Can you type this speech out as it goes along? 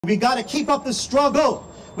We got to keep up the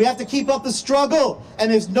struggle. We have to keep up the struggle. And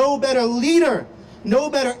there's no better leader, no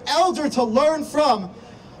better elder to learn from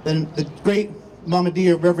than the great Mama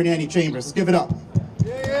dear Reverend Annie Chambers. Let's give it up.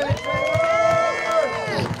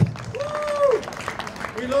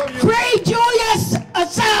 We love you. Free Julius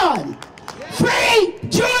Assange! Free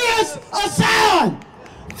Julius Assange!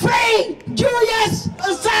 Free Julius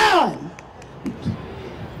Assange!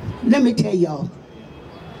 Let me tell y'all,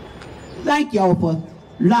 thank y'all for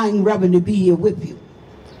allowing Reverend to be here with you.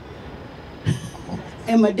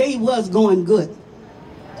 And my day was going good.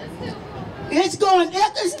 It's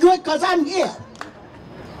good because I'm here.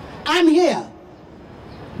 I'm here.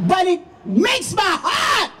 But it makes my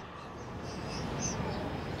heart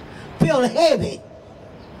feel heavy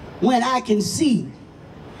when I can see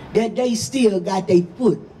that they still got their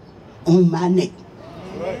foot on my neck.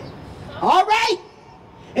 All right?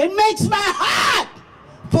 It makes my heart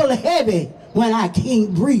feel heavy when I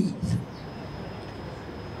can't breathe.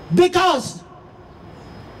 Because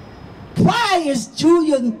why is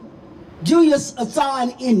Julius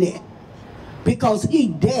Assange in there? Because he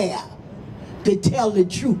dared to tell the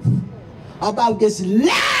truth about this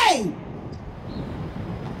lying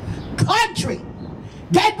country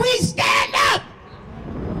that we stand up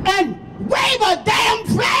and wave a damn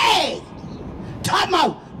flag talking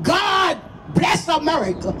about God bless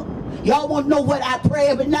America. Y'all want to know what I pray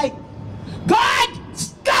every night? God,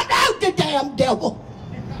 stop out the damn devil.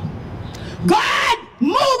 God,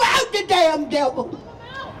 move out the damn devil.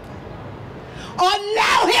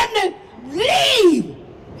 Allow him to leave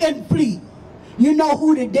and flee. You know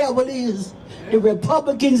who the devil is? The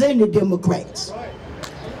Republicans and the Democrats.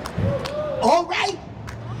 All right?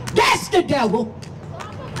 That's the devil.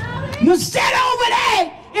 You sit over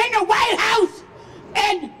there in the White House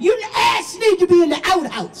and your ass need to be in the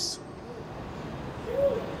outhouse.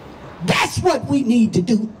 That's what we need to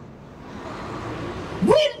do.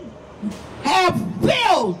 We have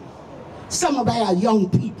built some of our young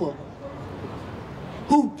people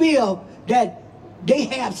who feel that they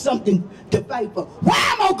have something to fight for.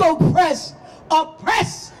 Why am I going to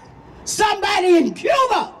oppress somebody in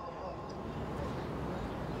Cuba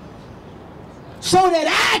so that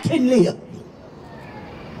I can live?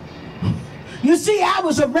 You see, I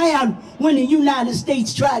was around when the United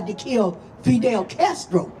States tried to kill Fidel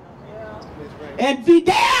Castro. And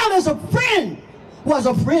Fidel is was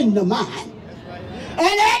a friend of mine. And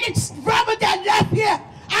then it's brother that left here,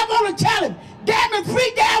 I want to tell him, damn it,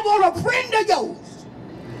 Fidel was a friend of yours.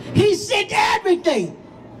 He sent everything,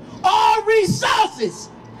 all resources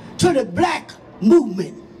to the black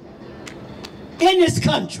movement in this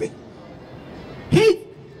country. He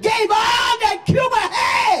gave all that Cuba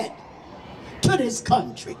had to this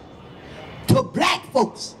country, to black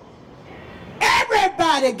folks.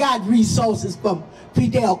 Everybody got resources from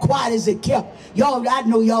Fidel, quiet as it kept. Y'all, I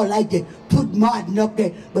know y'all like to put Martin up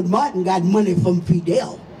there, but Martin got money from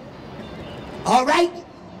Fidel. All right?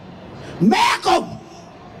 Malcolm,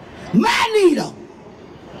 my leader,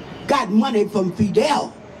 got money from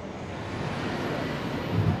Fidel.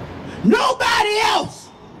 Nobody else.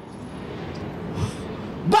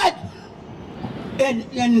 But,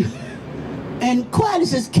 and quiet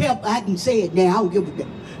as it's kept, I can say it now, I don't give a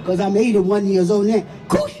damn, because I'm 81 years old now.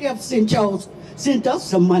 Khrushchev sent us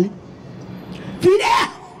some money.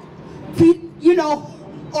 Fidel, you know,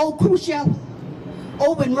 old Khrushchev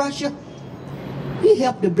over in Russia, he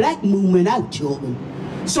helped the black movement out, children.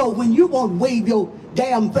 So when you want to wave your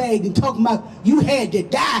damn flag and talk about you had to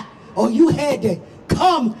die or you had to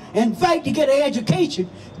come and fight to get an education,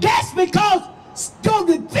 that's because your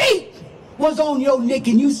defeat was on your neck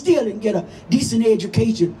and you still didn't get a decent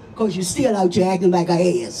education because you're still out here acting like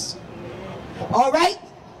an ass. All right?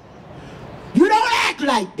 You don't act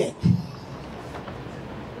like that.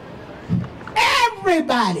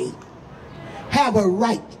 Everybody have a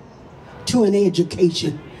right to an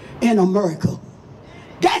education in America.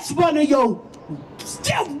 That's one of your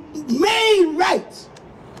still main rights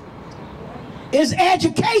is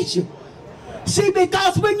education. See,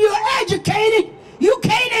 because when you're educated, you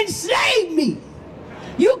can't enslave me.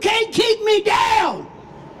 You can't keep me down.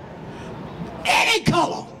 Any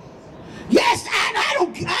color. Yes,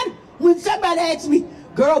 when somebody asks me,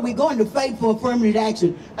 girl, we're going to fight for affirmative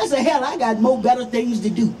action, I say, hell, I got more better things to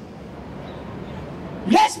do.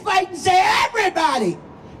 Let's fight and say everybody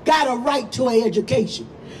got a right to an education.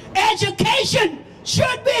 Education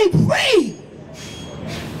should be free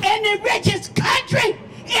in the richest country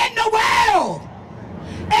in the world.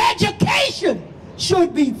 Education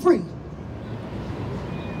should be free.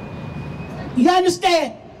 You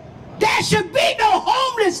understand? There should be no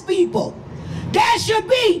homeless people. There should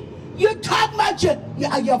be You're talking about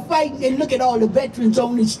you're fighting, and look at all the veterans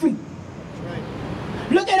on the street.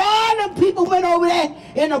 Look at all the people went over there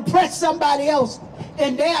and oppressed somebody else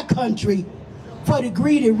in their country for the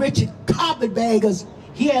greedy, rich carpetbaggers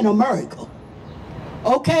here in America.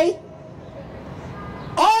 Okay?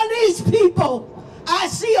 All these people I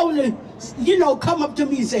see on the, come up to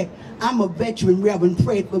me and say, I'm a veteran, Reverend,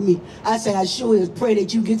 pray for me. I say, I sure is pray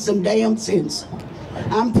that you get some damn sense.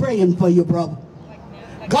 I'm praying for you, brother.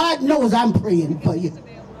 God knows I'm praying for you.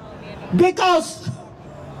 Because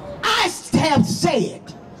I have said,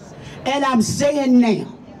 and I'm saying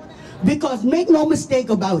now, because make no mistake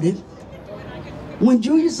about it, when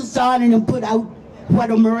Julian Assange and put out what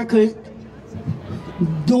America is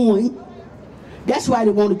doing, that's why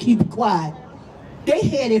they want to keep it quiet. They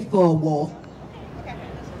headed for a war.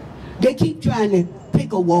 They keep trying to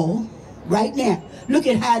pick a war right now. Look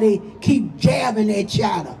at how they keep jabbing at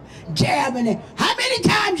China. Jabbing at, how many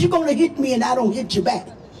times you gonna hit me and I don't hit you back?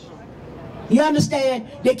 You understand?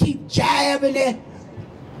 They keep jabbing at.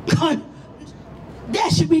 There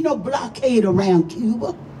should be no blockade around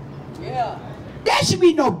Cuba. Yeah. There should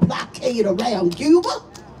be no blockade around Cuba.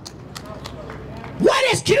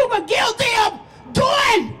 What is Cuba guilty of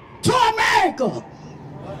doing to America?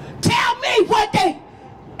 Tell me what they,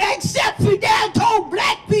 except Fidel told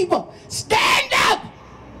black people, stand up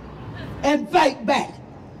and fight back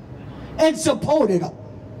and supported them.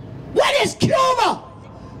 What is Cuba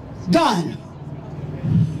done?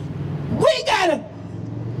 We gotta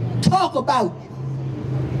talk about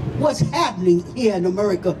what's happening here in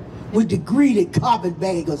America with the greedy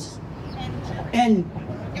carpetbaggers and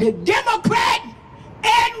the Democrat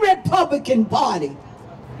and Republican Party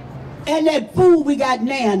and that fool we got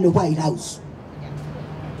now in the White House.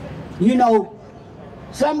 You know,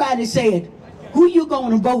 somebody said, who you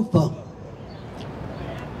gonna vote for?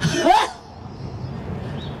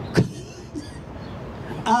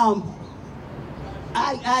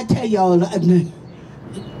 I tell y'all,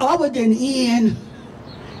 other than Ian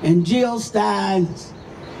and Jill Stein,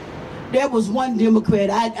 there was one Democrat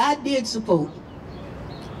I did support.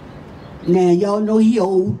 Now y'all know he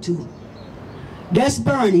old too. That's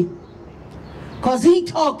Bernie. Cause he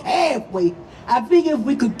talked halfway. I figure if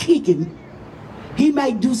we could kick him, he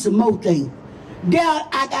might do some more things. There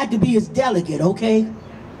I got to be his delegate, okay?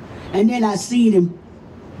 And then I seen him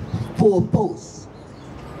for a post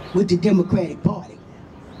with the Democratic Party.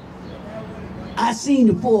 I seen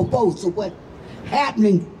the full post of what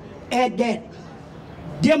happening at that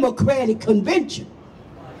Democratic convention,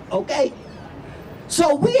 okay?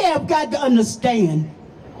 So we have got to understand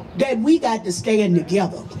that we got to stand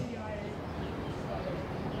together.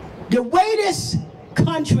 The way this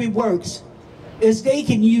country works is they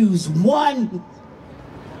can use one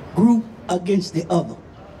group against the other.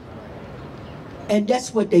 And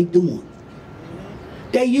that's what they're doing.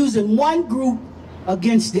 They're using one group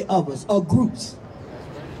against the others, or groups.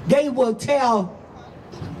 They will tell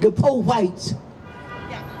the poor whites,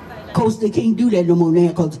 of course they can't do that no more now,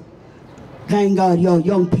 because thank God y'all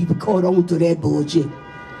young people caught on to that bullshit.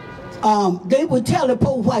 They would tell the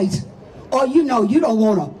poor whites, oh, you know, you don't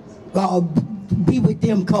want to be with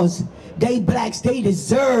them because they blacks, they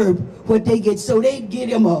deserve what they get, so they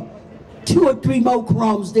get them 2 or 3 more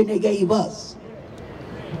crumbs than they gave us.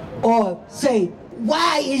 Or say,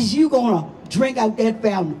 why is you gonna drink out that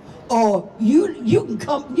fountain? Or you can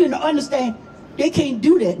come, you know, understand? They can't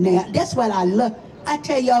do that now. That's what I love. I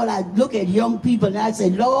tell y'all, I look at young people and I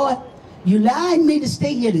say, Lord, you allowed me to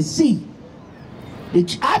stay here to see.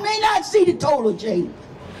 I may not see the total change,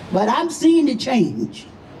 but I'm seeing the change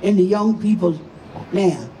in the young people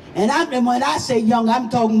now. And when I say young, I'm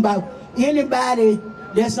talking about anybody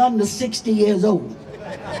that's under 60 years old.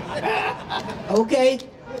 Okay?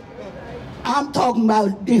 I'm talking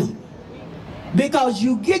about them. Because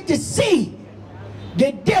you get to see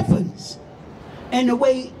the difference in the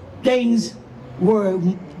way things were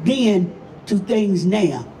then to things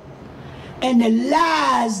now. And the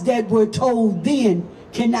lies that were told then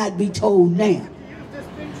cannot be told now.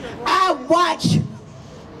 I watched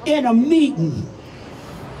in a meeting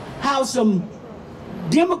how some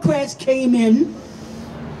Democrats came in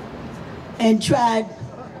and tried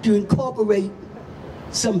to incorporate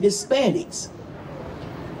some Hispanics.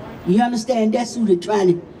 You understand? That's who they're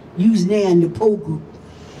trying to use now in the poll group.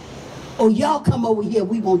 Oh, y'all come over here,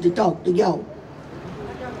 we want to talk to y'all.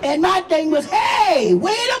 And my thing was, hey,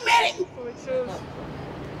 wait a minute.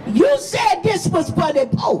 You said this was for the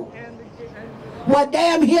Pope. Well,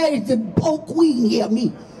 damn, here is the Pope Queen here,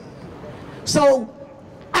 me. So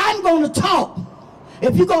I'm going to talk.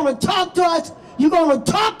 If you're going to talk to us, you're going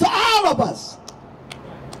to talk to all of us.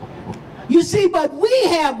 You see, but we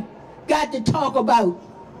have got to talk about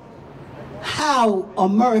how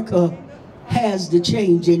America has to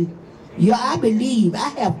change. And yeah, I believe, I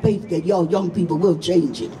have faith that y'all young people will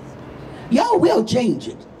change it. Y'all will change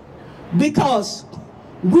it. Because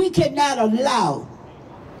we cannot allow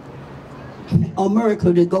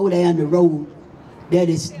America to go down the road that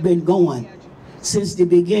it's been going since the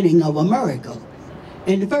beginning of America.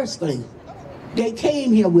 In the first place, they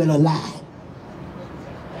came here with a lie.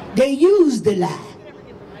 They used the lie.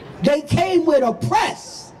 They came with a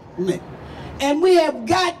press. And we have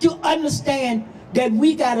got to understand that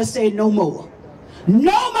we got to say no more.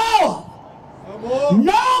 No more.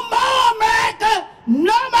 No more, America.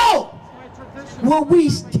 No more will we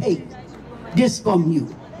take this from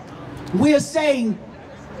you. We're saying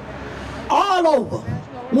all over,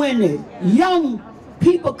 when the young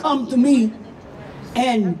people come to me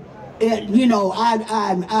and you know,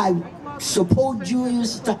 I support Julian.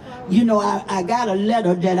 You know, I got a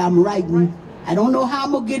letter that I'm writing. I don't know how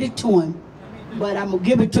I'm gonna get it to him, but I'm gonna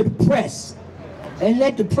give it to the press and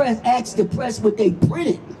let the press, ask the press what they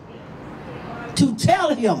printed, to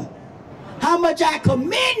tell him how much I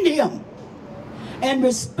commend him and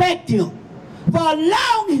respect him for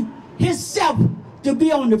allowing himself to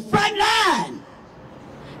be on the front line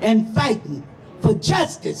and fighting for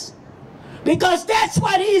justice. Because that's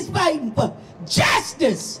what he's fighting for,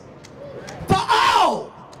 justice for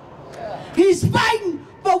all. He's fighting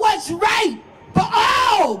for what's right for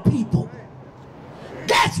all people.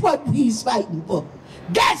 That's what he's fighting for.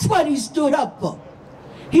 That's what he stood up for.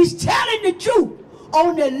 He's telling the truth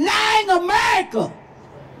on the lying America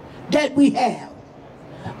that we have.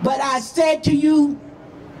 But I said to you,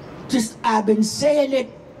 I've been saying it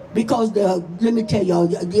because let me tell y'all,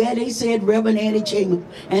 yeah, they said Reverend Annie Chambers,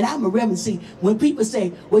 and I'm a Reverend. See, when people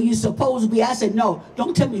say, well, you're supposed to be, I said, no,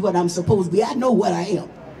 don't tell me what I'm supposed to be. I know what I am.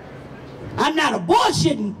 I'm not a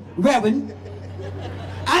bullshitting Reverend.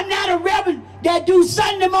 I'm not a Reverend that do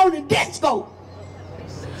Sunday morning disco,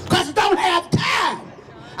 because I don't have time.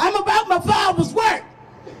 I'm about my Father's work.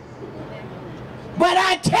 But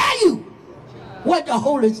I tell you what the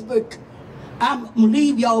Holy Spirit, I'm going to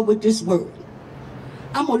leave y'all with this word.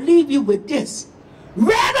 I'm going to leave you with this.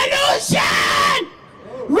 Revolution!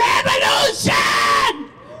 Revolution!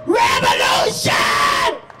 Revolution!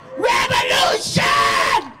 Revolution!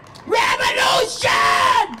 Revolution!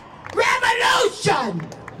 Revolution!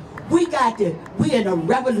 We're in a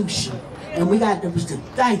revolution. And we got to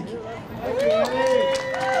thank you.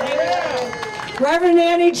 Reverend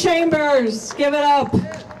Annie Chambers, give it up,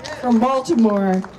 from Baltimore.